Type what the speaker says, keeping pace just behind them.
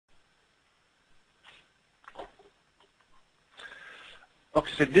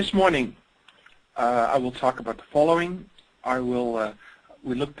Okay, so this morning I will talk about the following.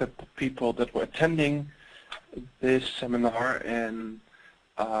 We looked at the people that were attending this seminar, and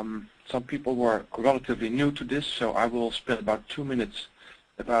some people were relatively new to this, so I will spend about 2 minutes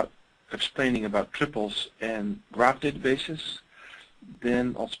about explaining about triples and graph databases.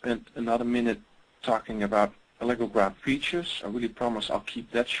 Then I'll spend another minute talking about AllegroGraph features. I really promise I'll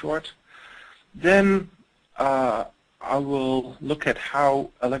keep that short. Then I will look at how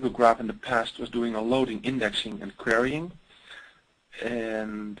AllegroGraph in the past was doing a loading, indexing, and querying.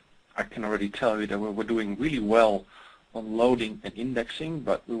 And I can already tell you that we were doing really well on loading and indexing,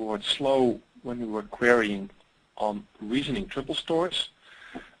 but we were slow when we were querying on reasoning triple stores.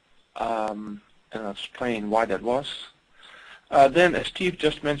 And I'll explain why that was. Then, as Steve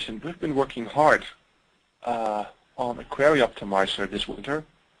just mentioned, we've been working hard on a query optimizer this winter.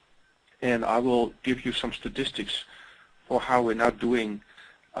 And I will give you some statistics for how we're now doing,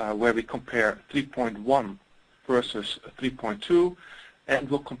 where we compare 3.1 versus 3.2, and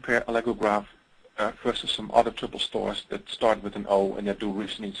we'll compare AllegroGraph versus some other triple stores that start with an O and that do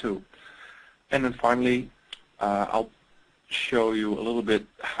reasoning too. And then finally, I'll show you a little bit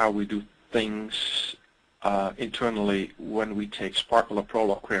how we do things internally when we take SPARQL or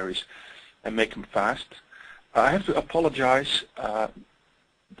Prologue queries and make them fast. I have to apologize.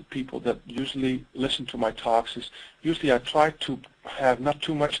 The people that usually listen to my talks is usually I try to have not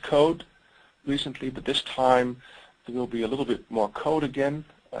too much code recently, but this time there will be a little bit more code again.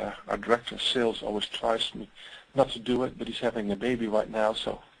 Our director of sales always tries me not to do it, but he's having a baby right now,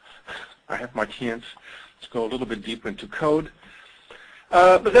 so I have my chance to go a little bit deeper into code.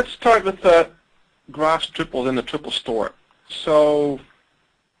 But let's start with graphs, triples, and the triple store. So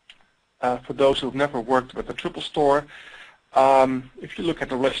for those who've never worked with a triple store, if you look at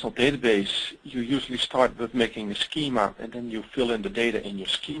the relational database, you usually start with making a schema, and then you fill in the data in your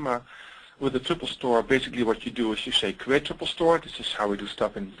schema. With the triple store, basically what you do is you say create triple store. This is how we do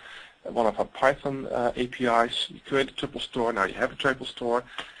stuff in one of our Python APIs. You create a triple store, now you have a triple store,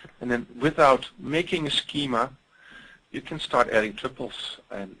 and then without making a schema, you can start adding triples.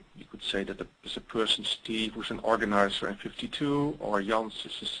 And you could say that there's a person, Steve, who's an organizer in 52, or Jans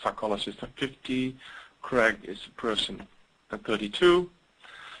is a psychologist in 50, Craig is a person at 32.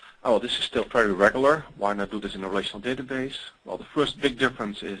 Oh, this is still very regular. Why not do this in a relational database? Well, the first big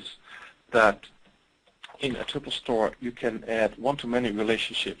difference is that in a triple store you can add one-to-many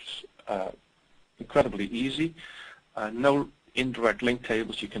relationships incredibly easy. No indirect link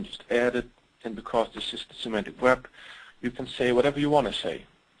tables, you can just add it, and because this is the semantic web, you can say whatever you want to say.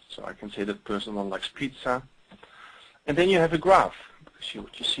 So I can say that person one likes pizza. And then you have a graph.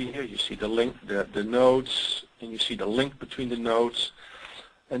 What you see here, you see the link, the nodes, and you see the link between the nodes.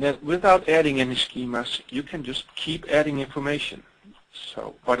 And then without adding any schemas, you can just keep adding information.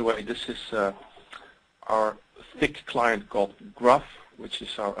 So, by the way, this is our thick client called Graph, which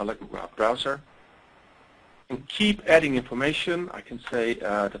is our AllegroGraph browser. And keep adding information. I can say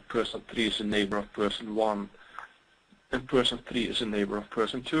that person 3 is a neighbor of person 1, and person 3 is a neighbor of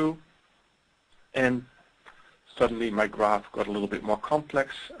person 2. And suddenly my graph got a little bit more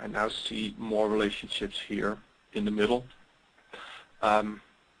complex. I now see more relationships here in the middle. And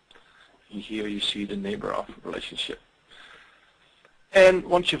here you see the neighbor of relationship. And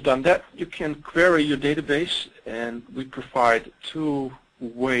once you've done that, you can query your database, and we provide 2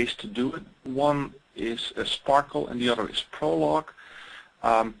 ways to do it. One is SPARQL and the other is Prologue.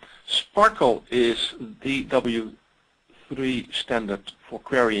 SPARQL is the W3 standard for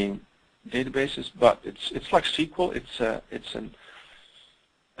querying databases, but it's like SQL. It's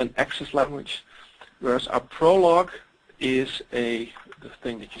an access language, whereas our Prologue is the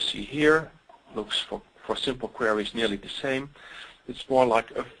thing that you see here. Looks for simple queries nearly the same. It's more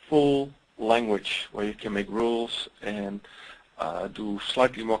like a full language where you can make rules and do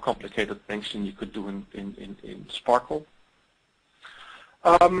slightly more complicated things than you could do in SPARQL.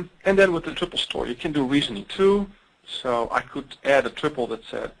 And then with the triple store, you can do reasoning too. So I could add a triple that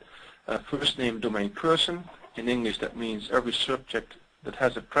said first name domain person. In English that means every subject that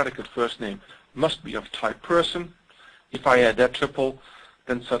has a predicate first name must be of type person. If I add that triple,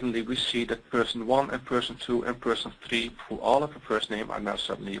 then suddenly we see that person 1 and person 2 and person 3, who all have a first name, are now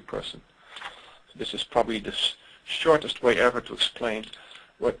suddenly a person. So this is probably the shortest way ever to explain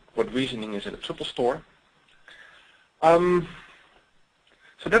what reasoning is in a triple store. So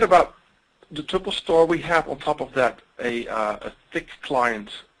that about the triple store. We have on top of that a thick client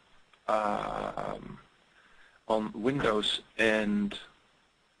on Windows and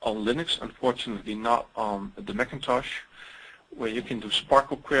on Linux, unfortunately not on the Macintosh, where you can do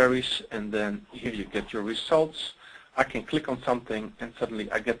SPARQL queries, and then here you get your results. I can click on something and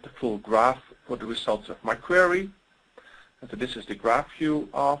suddenly I get the full graph for the results of my query. And so this is the graph view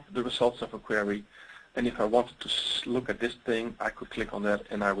of the results of a query. And if I wanted to look at this thing, I could click on that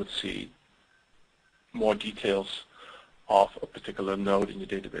and I would see more details of a particular node in the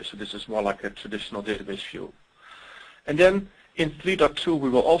database. So this is more like a traditional database view. And then in 3.2 we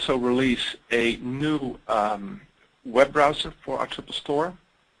will also release a new web browser for our Triplestore.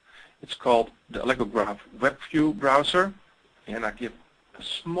 It's called the AllegroGraph Web Browser, and I give a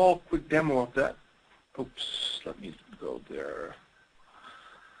small quick demo of that. Oops, let me go there.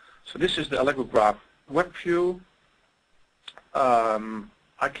 So this is the AllegroGraph Web View.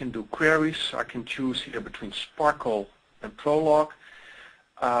 I can do queries. I can choose here between SPARQL and Prologue.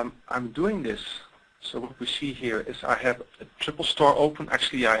 I'm doing this. So what we see here is I have a Triplestore open.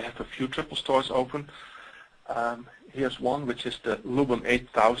 Actually, I have a few Triplestores open. Here's one, which is the Lubum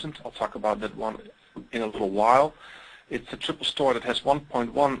 8000. I'll talk about that one in a little while. It's a Triplestore that has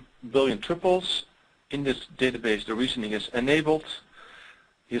 1.1 billion triples. In this database, the reasoning is enabled.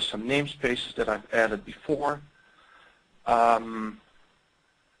 Here's some namespaces that I've added before. And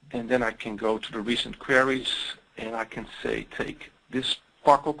then I can go to the recent queries, and I can say, take this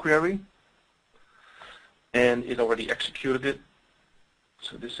SPARQL query. And it already executed it.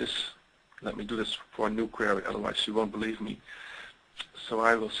 So this is, let me do this for a new query, otherwise you won't believe me. So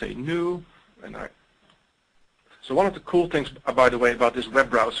I will say new, and so one of the cool things, by the way, about this web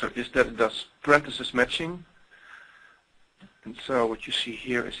browser is that it does parenthesis matching. And so what you see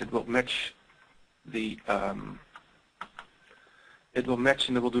here is it will match the, it will match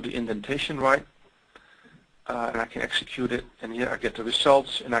and it will do the indentation right. And I can execute it, and here I get the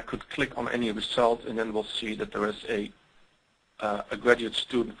results, and I could click on any result, and then we'll see that there is a graduate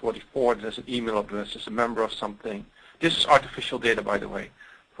student 44, there's an email address, there's a member of something. This is artificial data, by the way,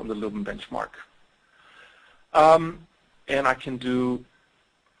 from the Lubum benchmark. And I can do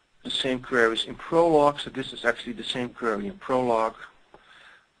the same queries in Prologue, so this is actually the same query in Prologue,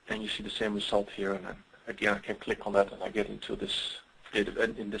 and you see the same result here, and then again I can click on that and I get into this data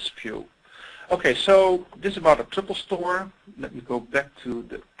in this view. Okay, so this is about a Triplestore. Let me go back to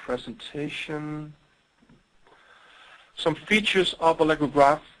the presentation. Some features of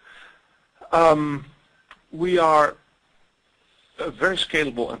AllegroGraph. We are very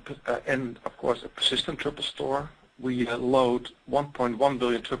scalable and of course a persistent Triplestore. We load 1.1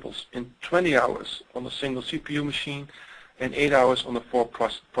 billion triples in 20 hours on a single CPU machine and 8 hours on a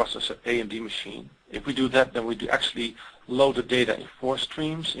 4-processor AMD machine. If we do that, then we do actually load the data in 4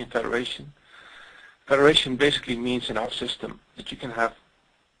 streams in federation. Federation basically means in our system that you can have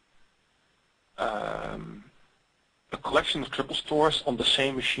a collection of Triplestores on the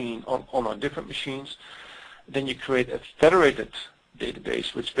same machine, on our different machines. Then you create a federated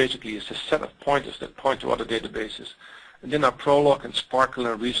database, which basically is a set of pointers that point to other databases. And then our Prologue and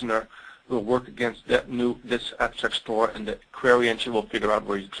SPARQL and Reasoner will work against this abstract store, and the query engine will figure out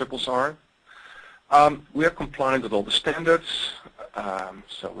where your triples are. We are compliant with all the standards,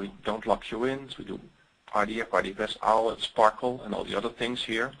 so we don't lock you in. So we do RDF, RDFS, OWL, and SPARQL, and all the other things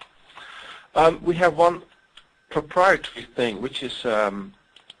here. We have one proprietary thing, which is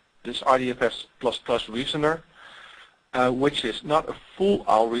this RDFS++ Reasoner, which is not a full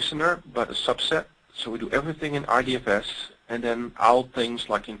OWL Reasoner, but a subset. So we do everything in RDFS, and then OWL things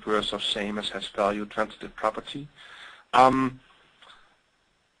like inverse of same as has value, transitive property.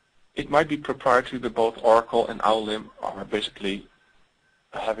 It might be proprietary, but both Oracle and OWLIM are basically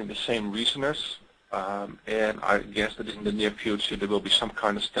having the same reasoners. And I guess that in the near future there will be some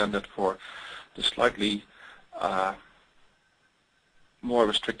kind of standard for the slightly more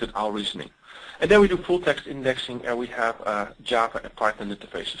restricted OWL reasoning. And then we do full text indexing, and we have Java and Python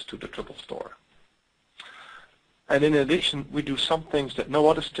interfaces to the Triplestore. And in addition, we do some things that no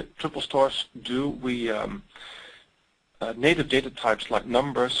other Triplestores do. We native data types like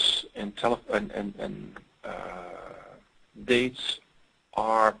numbers and dates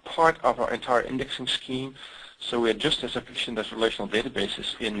are part of our entire indexing scheme. So we are just as efficient as relational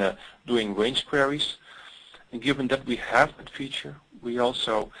databases in doing range queries. And given that we have that feature, we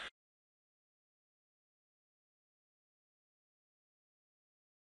also